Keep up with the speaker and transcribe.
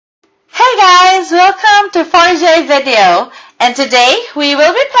guys, welcome to 4jvideo, and today we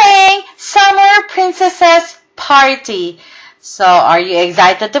will be playing Summer Princesses Party. So are you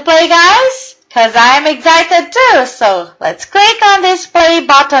excited to play, guys? Because I'm excited too, so let's click on this play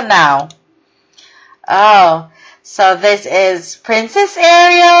button now. Oh, so this is Princess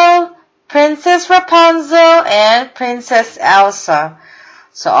Ariel, Princess Rapunzel, and Princess Elsa.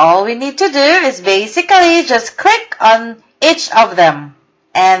 So all we need to do is basically just click on each of them.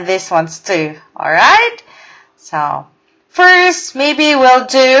 And this one's too, alright? So, first, maybe we'll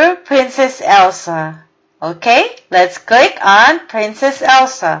do Princess Elsa. Okay, let's click on Princess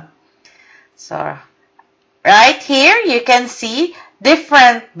Elsa. So, right here, you can see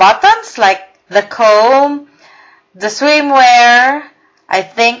different buttons like the comb, the swimwear. I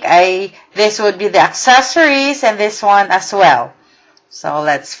think this would be the accessories and this one as well. So,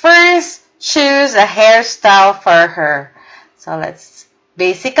 let's first choose a hairstyle for her. So, let's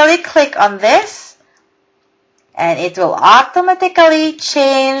basically click on this and it will automatically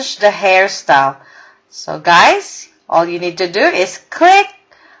change the hairstyle. So guys, all you need to do is click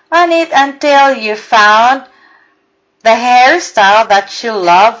on it until you found the hairstyle that you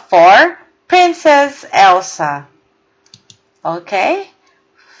love for Princess Elsa. Okay,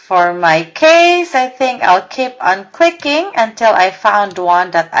 for my case, I think I'll keep on clicking until I found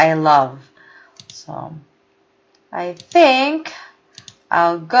one that I love. So I think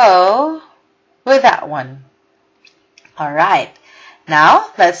I'll go with that one. Alright, now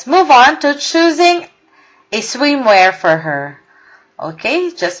let's move on to choosing a swimwear for her.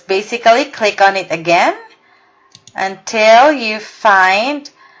 Okay, just basically click on it again until you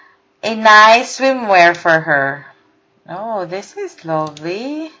find a nice swimwear for her. Oh, this is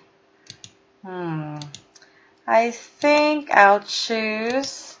lovely. I think I'll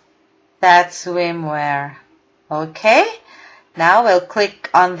choose that swimwear. Okay. Now we'll click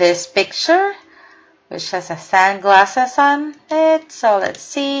on this picture, which has a sunglasses on it. So let's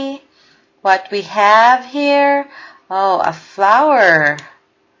see what we have here. Oh, a flower.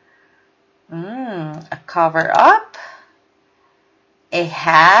 A cover up. A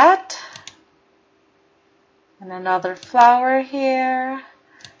hat. And another flower here.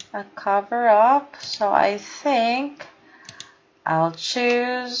 A cover up. So I think I'll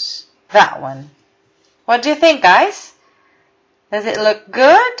choose that one. What do you think, guys? Does it look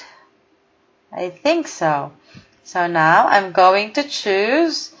good? I think so. So now I'm going to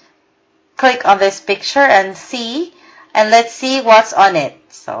click on this picture and let's see what's on it.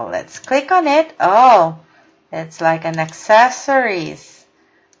 So let's click on it. Oh, it's like an accessories.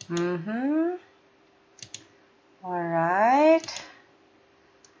 Alright.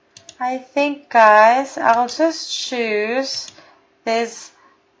 I think, guys, I'll just choose this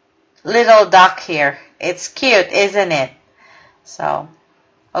little duck here. It's cute, isn't it? So,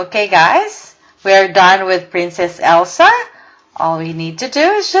 okay guys, we're done with Princess Elsa. All we need to do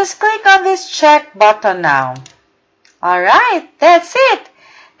is just click on this check button now. Alright, that's it.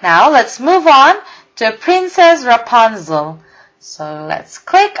 Now let's move on to Princess Rapunzel. So let's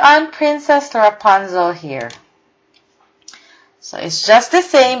click on Princess Rapunzel here. So it's just the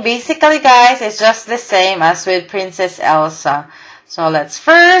same. Basically guys, it's just the same as with Princess Elsa. So let's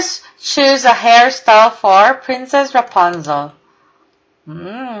first choose a hairstyle for Princess Rapunzel.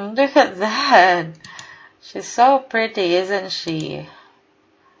 Look at that. She's so pretty, isn't she?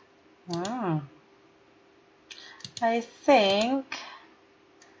 I think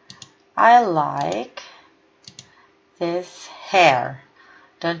I like this hair.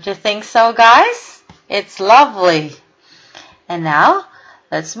 Don't you think so, guys? It's lovely. And now,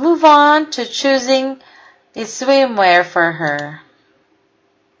 let's move on to choosing the swimwear for her.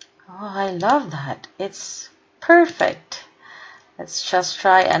 Oh, I love that. It's perfect. Let's just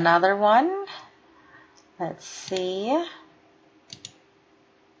try another one. Let's see.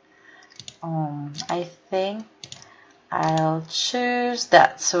 I think I'll choose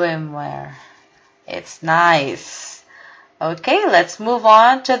that swimwear. It's nice. Okay, let's move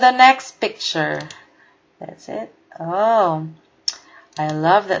on to the next picture. That's it. Oh, I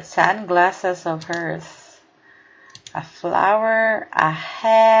love that sunglasses of hers. A flower, a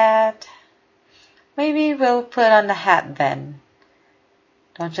hat. Maybe we'll put on the hat then.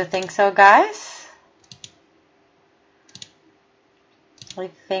 Don't you think so, guys? I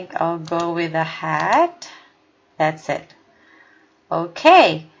think I'll go with a hat. That's it.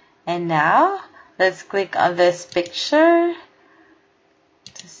 Okay, and now let's click on this picture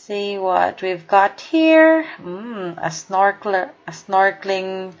to see what we've got here. A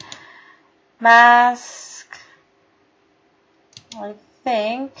snorkeling mask. I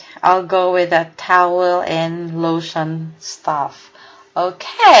think I'll go with a towel and lotion stuff.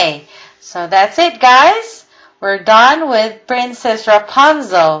 Okay, so that's it, guys. We're done with Princess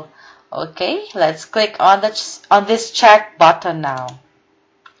Rapunzel. Okay, let's click on this check button now.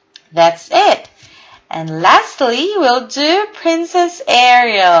 That's it. And lastly, we'll do Princess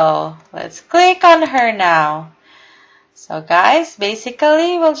Ariel. Let's click on her now. So guys,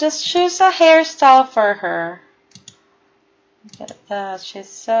 basically, we'll just choose a hairstyle for her. Look at that. She's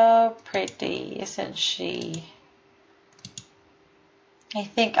so pretty, isn't she? I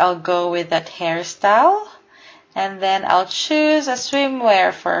think I'll go with that hairstyle. And then I'll choose a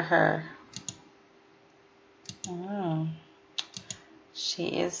swimwear for her. She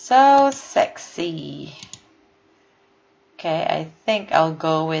is so sexy. Okay, I think I'll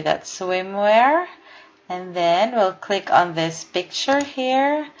go with that swimwear. And then we'll click on this picture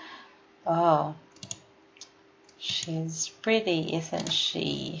here. Oh, she's pretty, isn't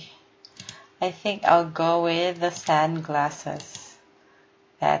she? I think I'll go with the sunglasses.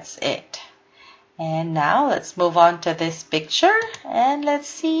 That's it. And now let's move on to this picture and let's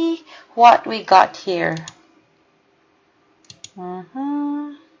see what we got here. A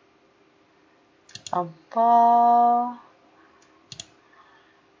ball.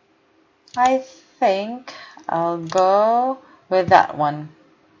 I think I'll go with that one.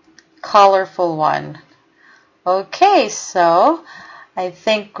 Colorful one. Okay, so I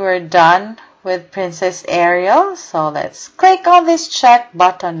think we're done with Princess Ariel. So let's click on this check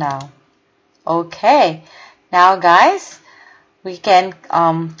button now. Okay, now guys, we can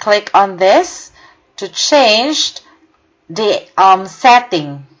click on this to change the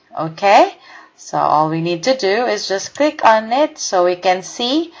setting. Okay, so all we need to do is just click on it so we can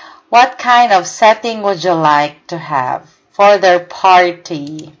see what kind of setting would you like to have for their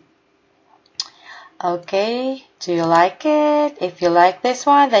party. Okay, do you like it? If you like this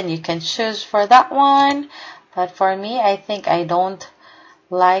one, then you can choose for that one. But for me, I think I don't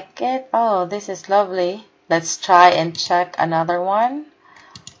like it. Oh, this is lovely. Let's try and check another one.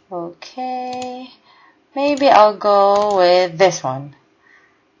 Okay, maybe I'll go with this one.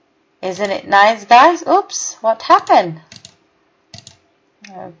 Isn't it nice, guys? Oops, what happened?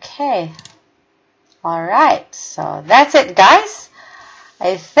 Okay, alright, so that's it, guys.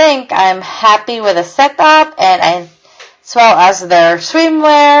 I think I'm happy with the setup and as well as their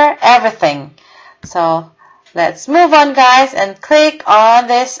swimwear, everything. So let's move on, guys, and click on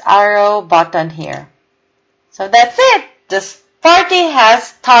this arrow button here. So that's it. This party has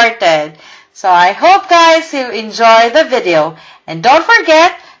started. So I hope, guys, you enjoy the video. And don't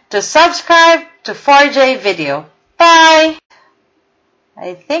forget to subscribe to 4jvideo. Bye!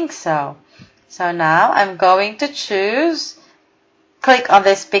 I think so. So now I'm going to click on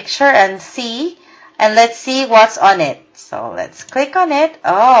this picture and see. And let's see what's on it. So let's click on it.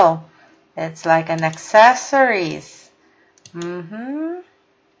 Oh, it's like an accessories.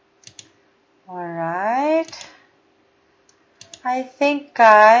 Alright. I think,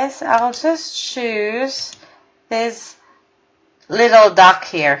 guys, I'll just choose this little duck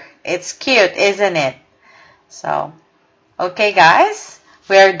here. It's cute, isn't it? So, okay, guys,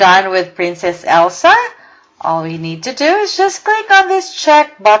 we're done with Princess Elsa. All we need to do is just click on this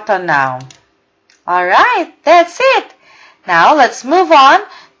check button now. Alright, that's it. Now, let's move on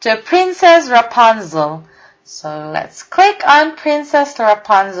to Princess Rapunzel. So, let's click on Princess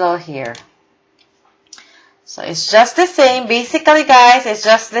Rapunzel here. So, it's just the same. Basically, guys, it's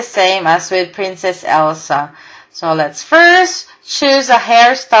just the same as with Princess Elsa. So, let's first choose a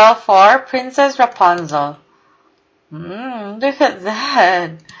hairstyle for Princess Rapunzel. Look at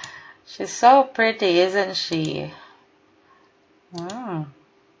that. She's so pretty, isn't she?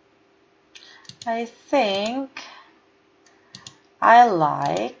 I think I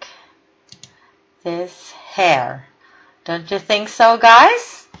like this hair. Don't you think so,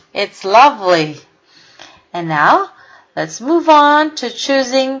 guys? It's lovely. And now, let's move on to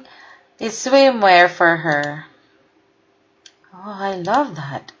choosing a swimwear for her. Oh, I love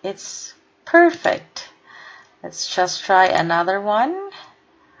that. It's perfect. Let's just try another one.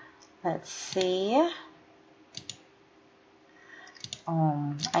 Let's see.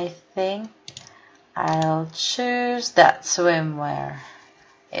 I think I'll choose that swimwear.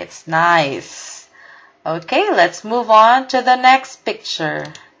 It's nice. Okay, let's move on to the next picture.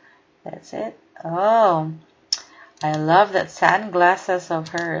 That's it. Oh, I love that sunglasses of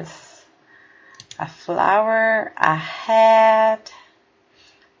hers. A flower, a hat.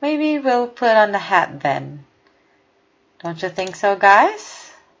 Maybe we'll put on the hat then. Don't you think so,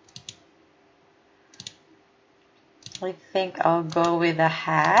 guys? I think I'll go with a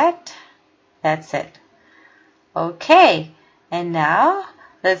hat. That's it. Okay, and now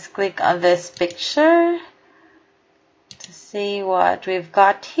let's click on this picture to see what we've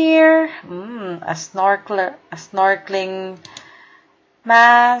got here. A snorkeling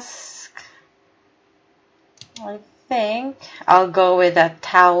mask. I think I'll go with a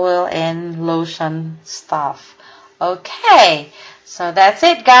towel and lotion stuff. Okay, so that's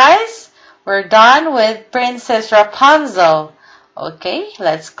it, guys. We're done with Princess Rapunzel. Okay,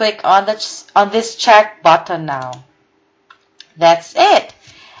 let's click on this check button now. That's it.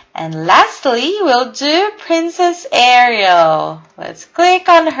 And lastly, we'll do Princess Ariel. Let's click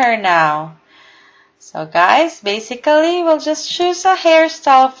on her now. So guys, basically, we'll just choose a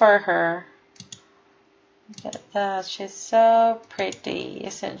hairstyle for her. Look at that. She's so pretty,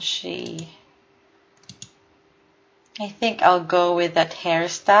 isn't she? I think I'll go with that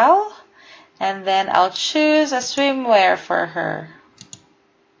hairstyle. And then I'll choose a swimwear for her.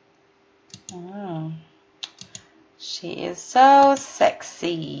 She is so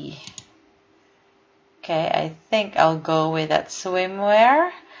sexy. Okay, I think I'll go with that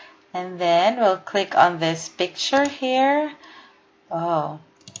swimwear. And then we'll click on this picture here. Oh,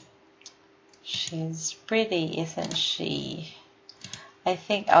 she's pretty, isn't she? I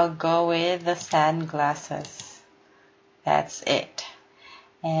think I'll go with the sunglasses. That's it.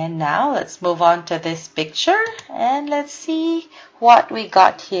 And now let's move on to this picture and let's see what we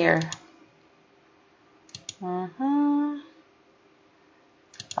got here.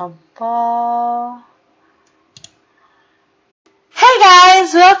 A ball. Hey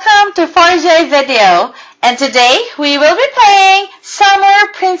guys, welcome to 4jvideo, and today we will be playing Summer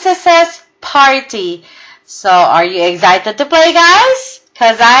Princesses Party. So are you excited to play, guys?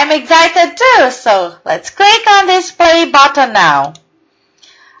 Because I'm excited too. So let's click on this play button now.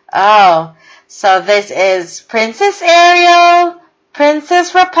 Oh, so this is Princess Ariel,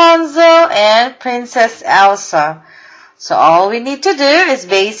 Princess Rapunzel, and Princess Elsa. So all we need to do is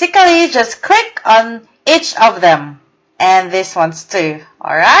basically just click on each of them. And this one's too.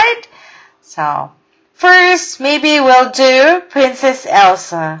 Alright? So, first, maybe we'll do Princess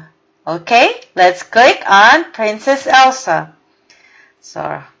Elsa. Okay? Let's click on Princess Elsa.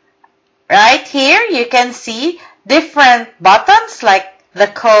 So, right here, you can see different buttons like the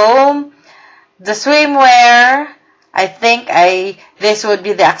comb, the swimwear. I think this would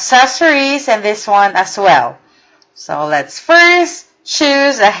be the accessories, and this one as well. So let's first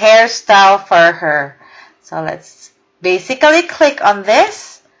choose a hairstyle for her. So let's basically click on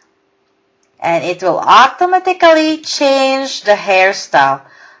this, and it will automatically change the hairstyle.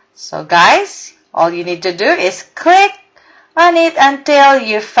 So guys, all you need to do is click on it until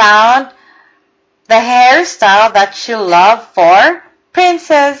you found the hairstyle that you love for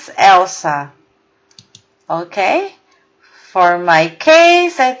Princess Elsa. Okay? For my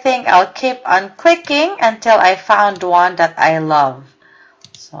case, I think I'll keep on clicking until I found one that I love.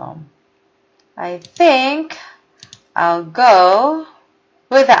 So, I think I'll go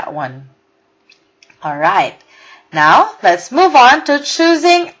with that one. Alright, now let's move on to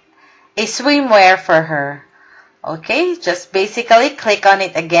choosing a swimwear for her. Okay, just basically click on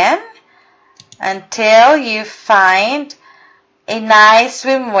it again until you find a nice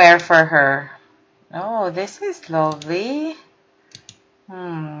swimwear for her. Oh, this is lovely.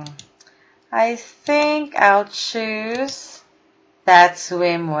 I think I'll choose that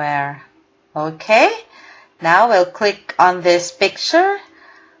swimwear. Okay, now we'll click on this picture,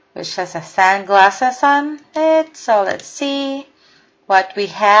 which has a sunglasses on it. So let's see what we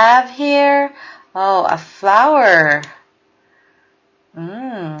have here. Oh, a flower.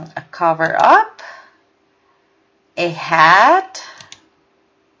 A cover up. A hat.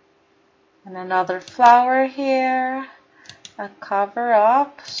 And another flower here. A cover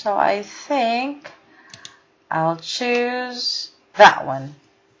up. So I think I'll choose that one.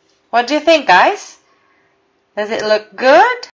 What do you think, guys? Does it look good?